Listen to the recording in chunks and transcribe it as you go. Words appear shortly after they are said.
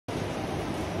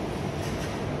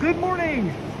Good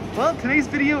morning! Well, today's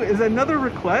video is another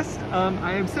request.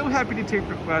 I am so happy to take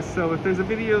requests, so if there's a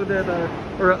video that,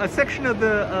 or a section of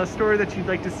the store that you'd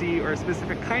like to see, or a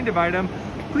specific kind of item,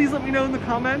 please let me know in the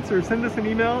comments or send us an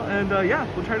email, and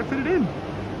yeah, we'll try to fit it in.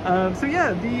 So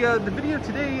yeah, the video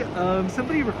today,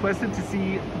 somebody requested to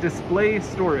see display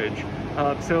storage.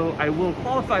 So I will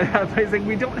qualify that by saying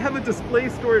we don't have a display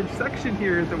storage section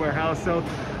here at the warehouse, so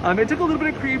it took a little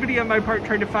bit of creativity on my part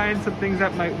trying to find some things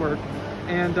that might work.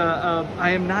 And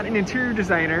I am not an interior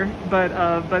designer, but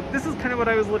this is kind of what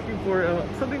I was looking for,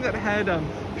 something that had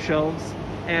shelves,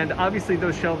 and obviously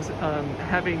those shelves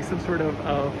having some sort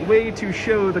of way to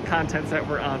show the contents that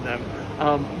were on them.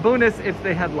 Bonus if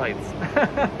they had lights.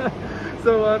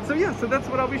 So yeah, so that's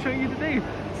what I'll be showing you today.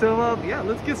 So yeah,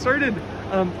 let's get started.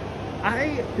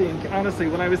 I think, honestly,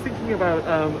 when I was thinking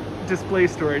about display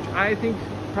storage, I think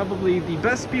probably the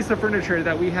best piece of furniture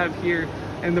that we have here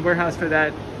in the warehouse for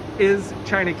that is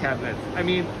china cabinets. I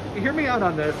mean, hear me out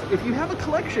on this. If you have a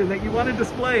collection that you want to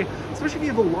display, especially if you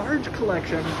have a large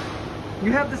collection,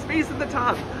 you have the space at the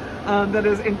top that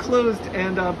is enclosed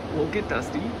and will get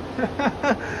dusty,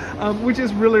 which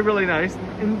is really, really nice.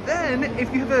 And then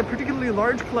if you have a particularly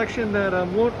large collection that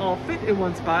won't all fit in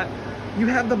one spot, you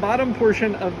have the bottom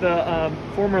portion of the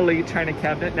formerly china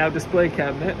cabinet, now display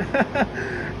cabinet,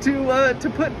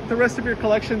 to put the rest of your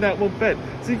collection that will fit.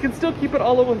 So you can still keep it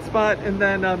all in one spot and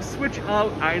then switch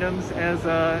out items as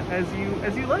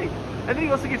you like. And then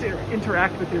you also get to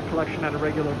interact with your collection on a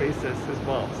regular basis as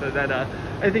well. So that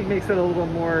I think makes it a little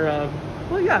more,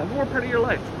 well, yeah, more part of your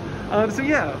life. So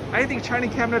yeah, I think china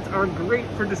cabinets are great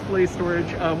for display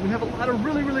storage. We have a lot of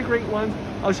really, really great ones.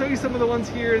 I'll show you some of the ones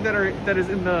here that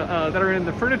are in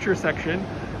the furniture section,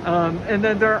 and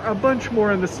then there are a bunch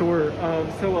more in the store.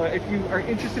 So if you are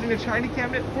interested in a china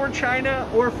cabinet for china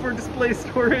or for display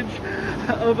storage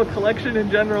of a collection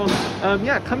in general,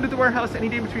 yeah, come to the warehouse any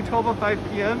day between 12 and 5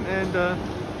 p.m.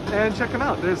 and check them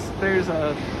out. There's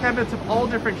cabinets of all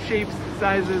different shapes,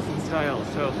 sizes, and styles.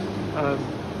 So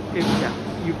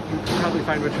yeah, you can probably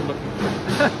find what you're looking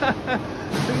for.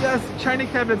 So yes, china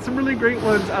cabinets, some really great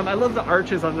ones. I love the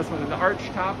arches on this one, and the arch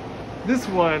top. This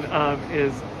one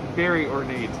is very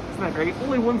ornate. Isn't that great?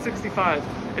 Only $165,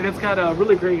 and it's got a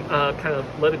really great kind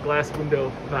of leaded glass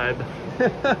window vibe.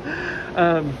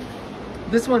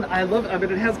 This one I love. I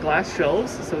mean, it has glass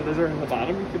shelves, so those are on the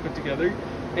bottom you can put together.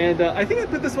 And I think I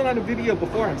put this one on a video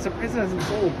before. I'm surprised it hasn't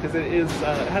sold because it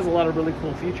has a lot of really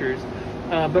cool features.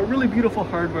 But really beautiful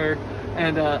hardware,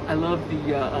 and I love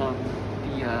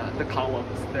the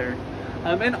columns there.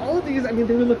 And all of these, I mean,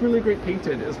 they look really great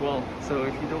painted as well. So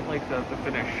if you don't like the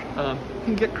finish, you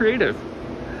can get creative.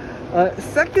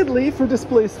 Secondly, for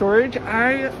display storage,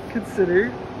 I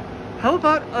consider, how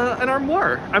about an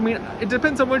armoire? I mean, it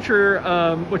depends on what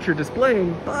you're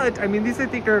displaying, but I mean, these I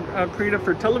think are creative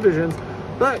for televisions.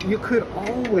 But you could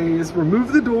always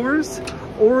remove the doors,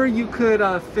 or you could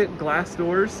fit glass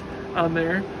doors on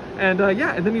there, and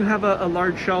yeah, and then you have a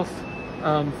large shelf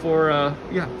for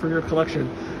your collection.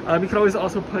 You can always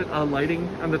also put lighting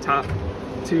on the top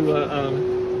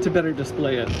to better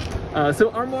display it. So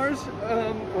armoires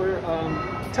or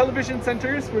television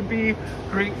centers would be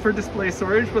great for display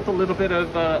storage with a little bit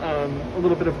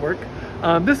of work.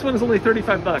 This one is only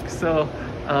 35 bucks, so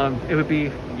it would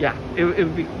be, yeah, it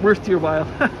would be worth your while.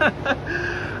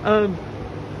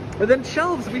 And then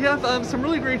shelves, we have some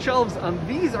really great shelves.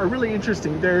 These are really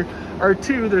interesting. There are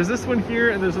two. There's this one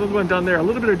here and there's another one down there, a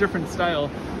little bit of different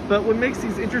style. But what makes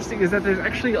these interesting is that there's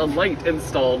actually a light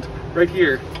installed right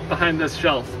here behind this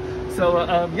shelf. So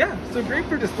yeah, so great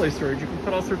for display storage. You can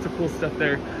put all sorts of cool stuff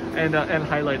there and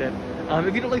highlight it.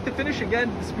 If you don't like the finish,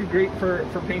 again, this would be great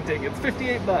for painting. It's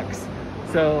 58 bucks.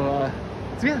 So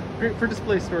yeah, great for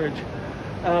display storage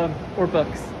or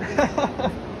books.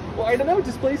 Well, I don't know,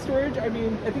 display storage, I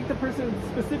mean, I think the person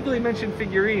specifically mentioned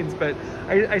figurines, but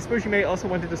I suppose you may also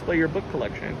want to display your book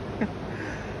collection.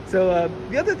 So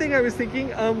the other thing I was thinking,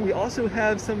 we also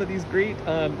have some of these great,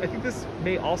 I think this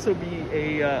may also be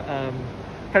a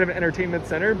kind of an entertainment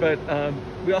center, but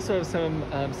we also have some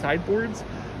sideboards.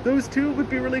 Those two would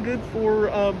be really good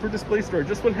for display storage.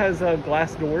 This one has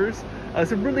glass doors,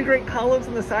 some really great columns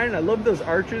on the side, and I love those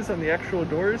arches on the actual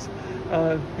doors.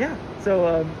 Yeah,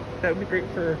 so that would be great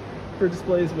for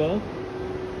display as well.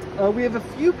 We have a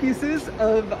few pieces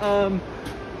of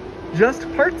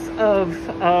just parts of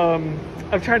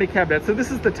china cabinets. So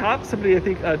this is the top. Somebody I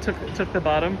think took the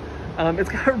bottom. It's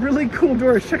got really cool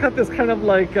doors. Check out this kind of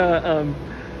like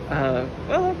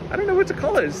well, I don't know what to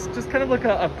call it. It's just kind of like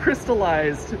a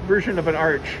crystallized version of an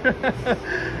arch.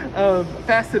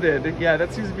 Faceted, yeah,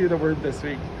 that seems to be the word this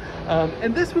week.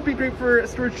 And this would be great for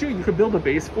storage too. You could build a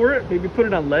base for it, maybe put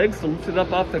it on legs to lift it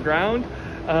up off the ground.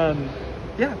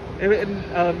 Yeah,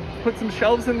 and put some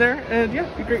shelves in there, and yeah,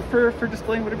 it'd be great for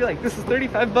displaying what it'd be like. This is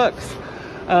 35 bucks.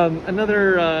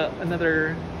 Another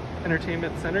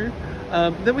entertainment center.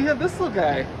 Then we have this little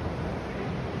guy.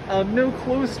 No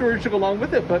clothes storage to go along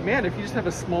with it, but man, if you just have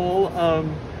a small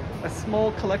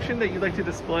collection that you'd like to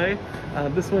display,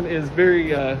 this one is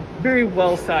very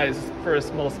well sized for a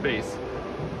small space.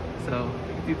 So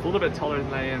it's a little bit taller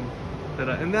than I am, but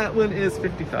and that one is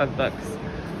 55 bucks.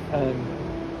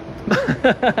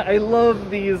 I love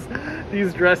these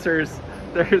dressers.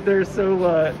 They're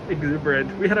so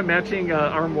exuberant. We had a matching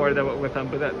armoire that went with them,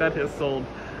 but that has sold.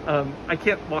 I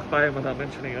can't walk by them without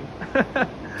mentioning them.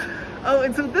 Oh,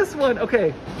 and so this one,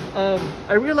 okay,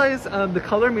 I realize the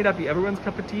color may not be everyone's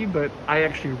cup of tea, but I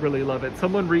actually really love it.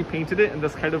 Someone repainted it in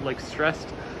this kind of like stressed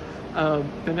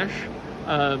finish.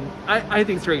 I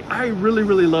think it's great. I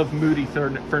really love moody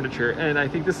furniture, and I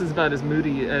think this is about as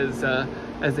moody as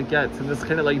it gets, and this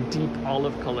kind of like deep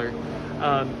olive color.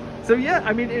 So yeah,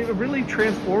 I mean, it really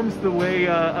transforms the way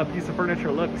a piece of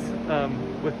furniture looks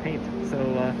with paint.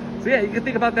 So yeah, you can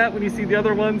think about that when you see the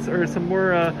other ones or some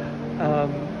more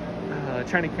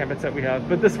China cabinets that we have.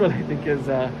 But this one I think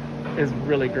is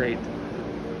really great.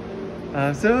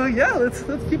 So yeah, let's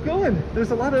keep going.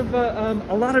 There's a lot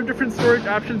of different storage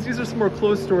options. These are some more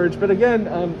closed storage, but again,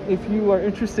 if you are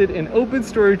interested in open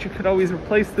storage, you could always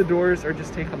replace the doors or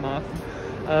just take them off.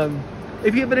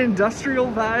 If you have an industrial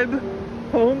vibe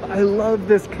home, I love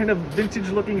this kind of vintage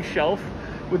looking shelf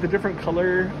with the different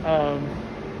color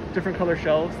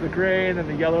shelves, the gray and then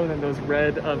the yellow and then those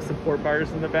red support bars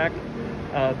in the back.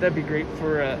 That'd be great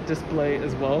for display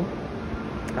as well.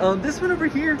 This one over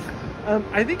here,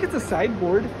 I think it's a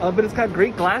sideboard, but it's got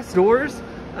great glass doors.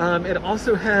 It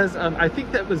also has, I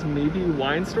think that was maybe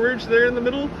wine storage there in the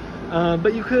middle,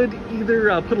 but you could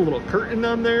either put a little curtain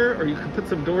on there, or you could put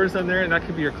some doors on there, and that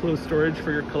could be your closed storage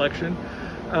for your collection.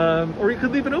 Or you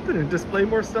could leave it open and display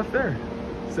more stuff there.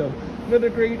 So another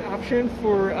great option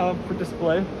for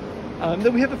display.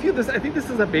 Then we have a few of this. I think this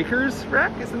is a baker's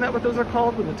rack. Isn't that what those are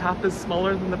called? When the top is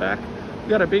smaller than the back. We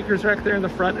got a baker's rack there in the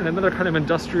front and another kind of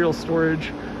industrial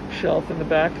storage shelf in the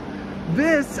back.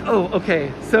 This, oh,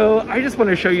 okay. So I just want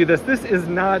to show you this. This is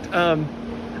not,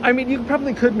 I mean, you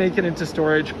probably could make it into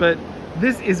storage, but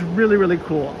this is really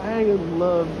cool. I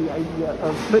love the idea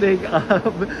of putting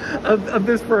of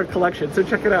this for a collection. So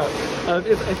check it out. I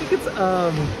think it's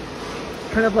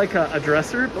kind of like a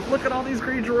dresser, but look at all these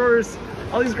great drawers,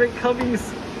 all these great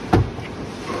cubbies.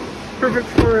 Perfect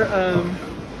for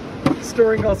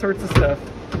storing all sorts of stuff.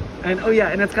 And oh yeah,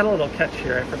 and it's got a little catch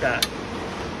here, I forgot.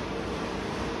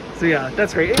 So yeah,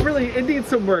 that's great. It needs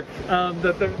some work.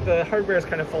 The hardware is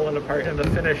kind of falling apart and the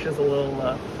finish is a little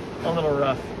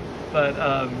rough. But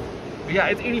yeah,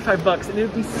 it's 85 bucks and it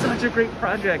would be such a great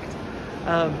project.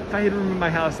 If I had room in my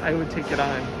house, I would take it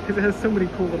on because it has so many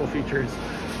cool little features.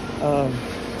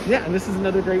 Yeah, and this is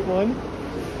another great one.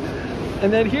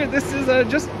 And then here, this is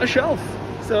just a shelf.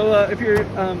 So if you're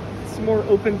some more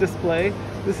open display,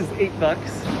 this is 8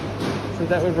 bucks. So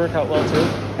that would work out well too.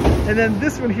 And then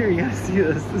this one here, you gotta see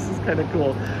this. This is kind of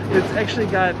cool. It's actually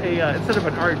got a, instead of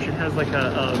an arch, it has like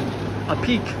a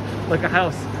peak, like a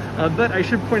house. But I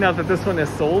should point out that this one is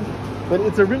sold. But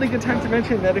it's a really good time to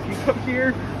mention that if you come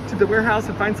here to the warehouse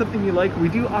and find something you like, we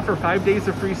do offer 5 days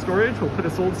of free storage. We'll put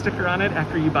a sold sticker on it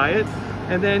after you buy it.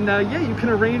 And then, yeah, you can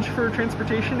arrange for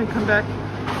transportation and come back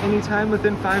anytime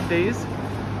within 5 days,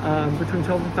 between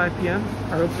 12 and 5 p.m.,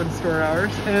 our open store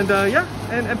hours. And yeah,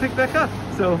 and pick back up.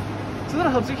 So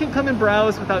that'll help. So you can come and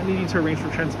browse without needing to arrange for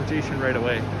transportation right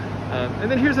away.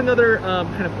 And then here's another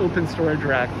kind of open storage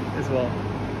rack as well.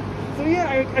 So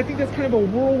yeah, I think that's kind of a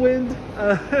whirlwind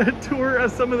tour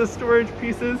of some of the storage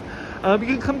pieces. You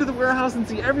can come to the warehouse and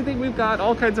see everything we've got,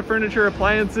 all kinds of furniture,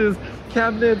 appliances,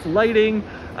 cabinets, lighting,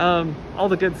 all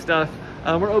the good stuff.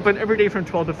 We're open every day from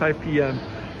 12 to 5 p.m.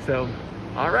 So,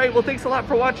 all right, well, thanks a lot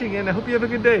for watching and I hope you have a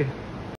good day.